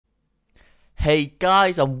Hey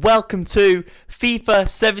guys, and welcome to FIFA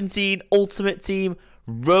 17 Ultimate Team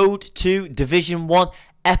Road to Division 1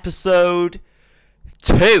 Episode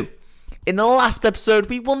 2. In the last episode,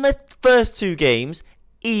 we won the first two games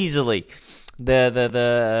easily.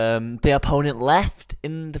 The opponent left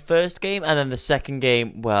in the first game, and then the second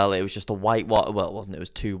game, well, it was just a whitewash. Well, it wasn't. It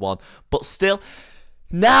was 2-1. But still,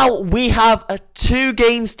 now we have 2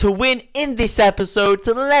 games to win in this episode.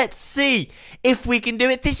 So let's see if we can do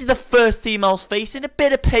it. This is the first team I was facing. A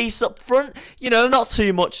bit of pace up front. You know, not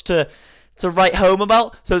too much to write home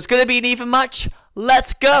about. So it's going to be an even match.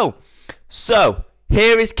 Let's go. So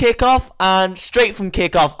here is kickoff, and straight from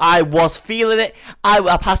kickoff, I was feeling it.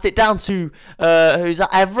 I passed it down to, who's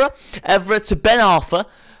that, Evra to Ben Arthur,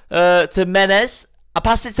 to Menez. I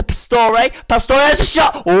passed it to Pastore. Pastore has a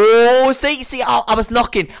shot. Oh, see, I was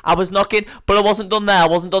knocking, but I wasn't done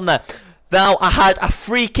there. Now, I had a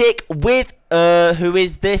free kick with, who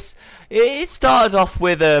is this? It started off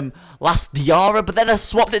with, Last Diarra, but then I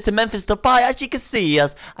swapped it to Memphis Depay. As you can see, he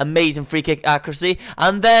has amazing free kick accuracy.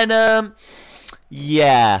 And then,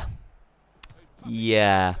 yeah.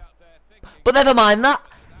 But never mind that.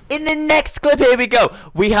 In the next clip, here we go.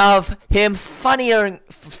 We have him fannying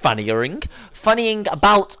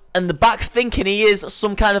about in the back, thinking he is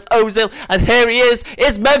some kind of Ozil. And here he is.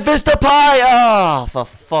 It's Memphis Depay. Oh, for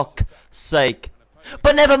fuck's sake.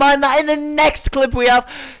 But never mind that. In the next clip, we have...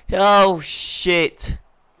 Oh, shit.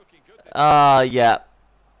 Yeah,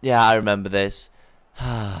 I remember this.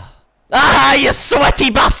 Ah, you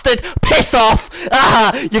sweaty bastard! Piss off!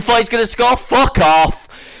 Ah, you thought he's gonna score? Fuck off!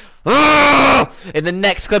 In the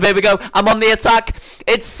next clip, here we go. I'm on the attack.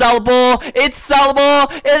 It's Salbor. In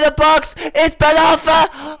the box. It's Ben Arthur.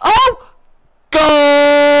 Oh! Goal!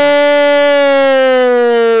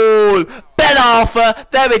 Ben Arthur.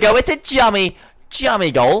 There we go. It's a jammy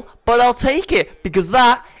goal, but I'll take it because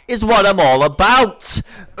that is what I'm all about.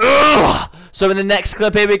 Ugh. So in the next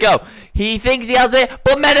clip, here we go. He thinks he has it,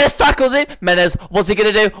 but Menez tackles him. Menez, what's he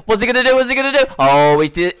gonna do? Oh,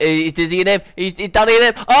 he's dizzying him. He's dallying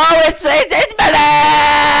him. Oh, it's Menez!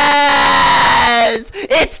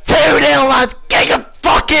 It's 2-0, lads. Get a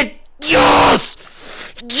fucking yes!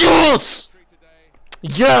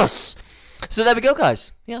 So there we go,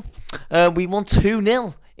 guys. Yeah, we won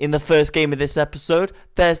 2-0 in the first game of this episode.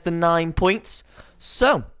 There's the 9 points.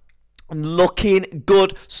 So looking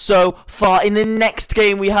good so far. In the next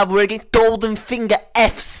game we're against Golden Finger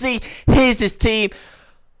FC. Here's his team.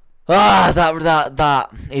 That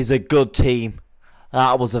is a good team.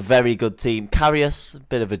 That was a very good team. Karius,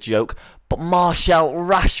 bit of a joke, but Marshall,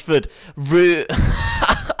 Rashford, Rooney.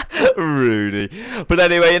 But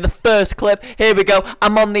anyway, in the first clip, here we go.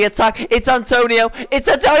 I'm on the attack. It's Antonio. He's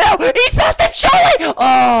passed him, surely.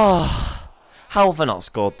 Oh, how have I not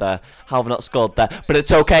scored there? But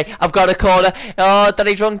it's okay. I've got a corner. Oh,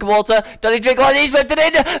 Danny drink water. He's whipped it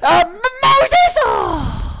in. Moses!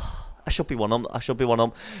 Oh, I should be one on.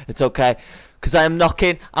 It's okay. Because I'm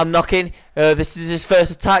knocking. This is his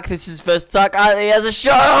first attack. And he has a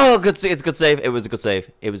shot. Oh, it's a good save. It was a good save.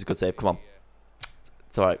 Come on.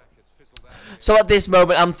 It's alright. So at this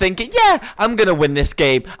moment, I'm thinking, yeah, I'm going to win this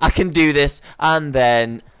game. I can do this. And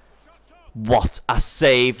then, what a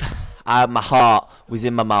save. My heart was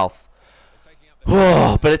in my mouth.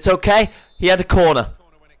 Oh, but it's okay. He had a corner.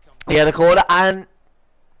 And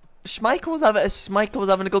Schmeichel was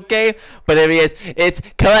having a good game. But here he is. It's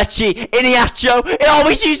Kelechi Iheanacho. He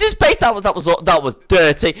always uses pace. That was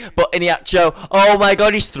dirty. But Iheanacho. Oh my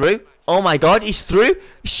God, he's through.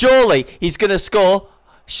 Surely he's gonna score.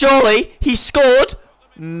 Surely he scored.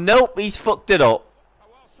 Nope, he's fucked it up.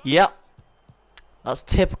 Yep. That's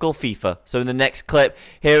typical FIFA. So in the next clip,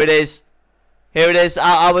 here it is.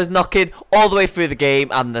 I was knocking all the way through the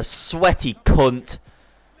game, and the sweaty cunt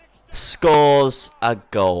scores a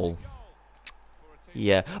goal.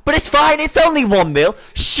 Yeah, but it's fine. It's only 1-0.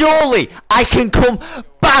 Surely I can come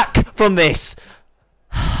back from this.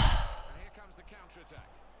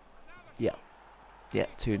 Yeah,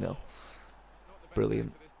 2-0.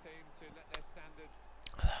 Brilliant.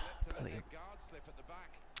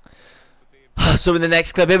 So in the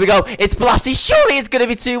next clip, here we go. It's Blassie. Surely it's going to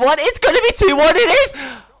be 2-1. It is.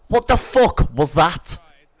 What the fuck was that?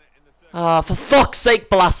 For fuck's sake,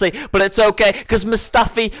 Blassie. But it's okay, because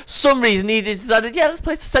Mustafi, some reason, he decided, yeah, let's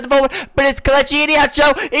place the centre forward. But it's Kelechi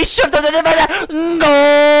Iheanacho. He shoved on the defender. Goal!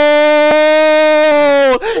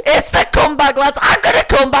 It's the comeback, lads. I'm going to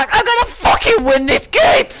come back. I'm going to fucking win this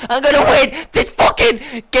game. I'm going to win this fucking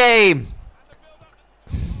game.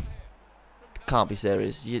 Can't be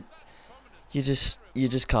serious. You just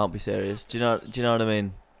can't be serious. Do you know what I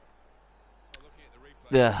mean?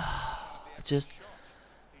 Yeah,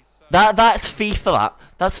 That's FIFA.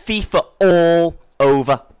 That's FIFA all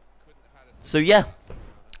over. So yeah,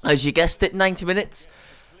 as you guessed it, 90 minutes.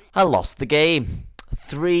 I lost the game,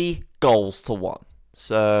 3-1.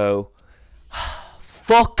 So,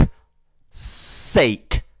 fuck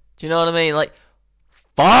sake. Do you know what I mean? Like,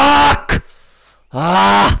 fuck.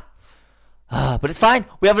 But it's fine.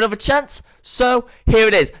 We have another chance. So here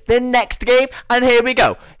it is, the next game, and here we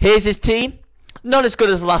go. Here's his team. Not as good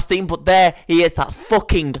as the last team, but there he is, that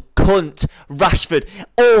fucking cunt, Rashford,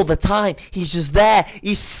 all the time. He's just there.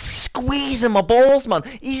 He's squeezing my balls, man.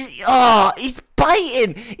 He's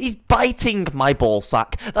biting. He's biting my ball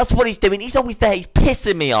sack. That's what he's doing. He's always there. He's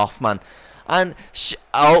pissing me off, man. And, it's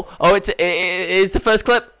the first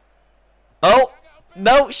clip. Oh,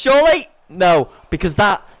 no, surely? No, because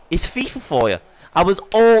that is FIFA for you. I was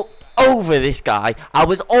all over this guy. I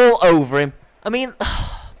was all over him. I mean...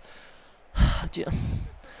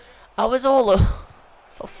 I was all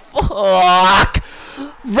fuck!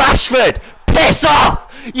 Rashford! Piss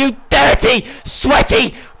off! You dirty,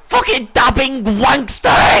 sweaty, fucking dabbing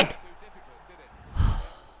wankster!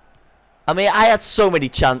 I mean, I had so many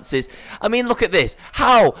chances. I mean, look at this.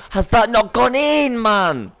 How has that not gone in,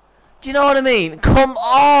 man? Do you know what I mean? Come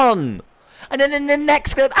on! And then in the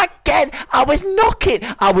next clip, again, I was knocking.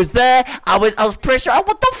 I was there. I was pretty sure.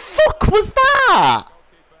 What the fuck was that?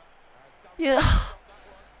 Yeah,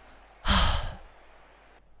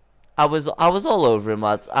 I was all over him,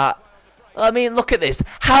 lads. I mean, look at this.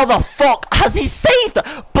 How the fuck has he saved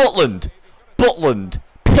that? Butland,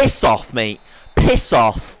 piss off, mate. Piss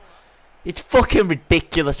off. It's fucking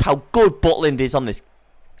ridiculous how good Butland is on this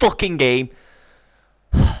fucking game.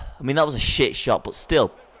 I mean, that was a shit shot, but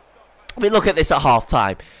still. I mean, look at this at half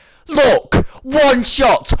time. Look, one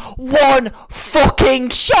shot, one fucking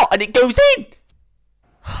shot, and it goes in.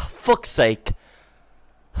 Fuck's sake.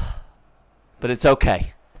 But it's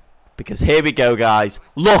okay. Because here we go, guys.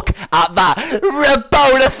 Look at that.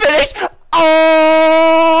 Rabona finish.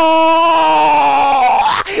 Oh!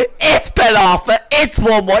 It's Ben Arthur. It's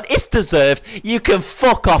 1-1. It's deserved. You can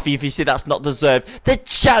fuck off if you say that's not deserved. The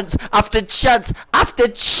chance after chance after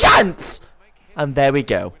chance. And there we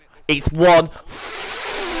go. It's 1-1.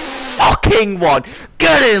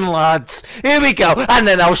 Get in, lads. Here we go. And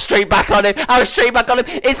then I was straight back on him.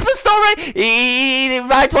 It's Pastore. He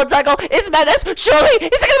right one tackle. It's Menes. Surely.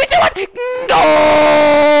 Is it going to be 2-1?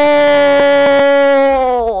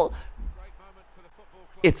 Goal!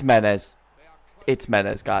 It's Menes. It's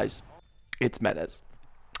Menes, guys. It's Menes.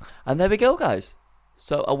 And there we go, guys.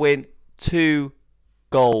 So I win 2-1.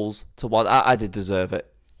 I did deserve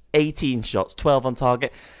it. 18 shots, 12 on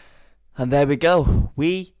target. And there we go.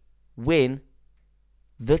 We win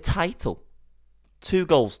the title.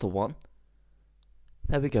 2-1.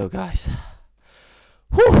 There we go, guys.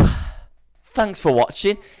 Whew. Thanks for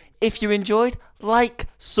watching. If you enjoyed, like,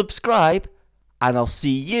 subscribe, and I'll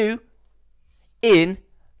see you in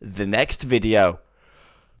the next video.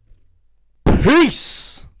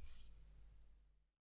 Peace!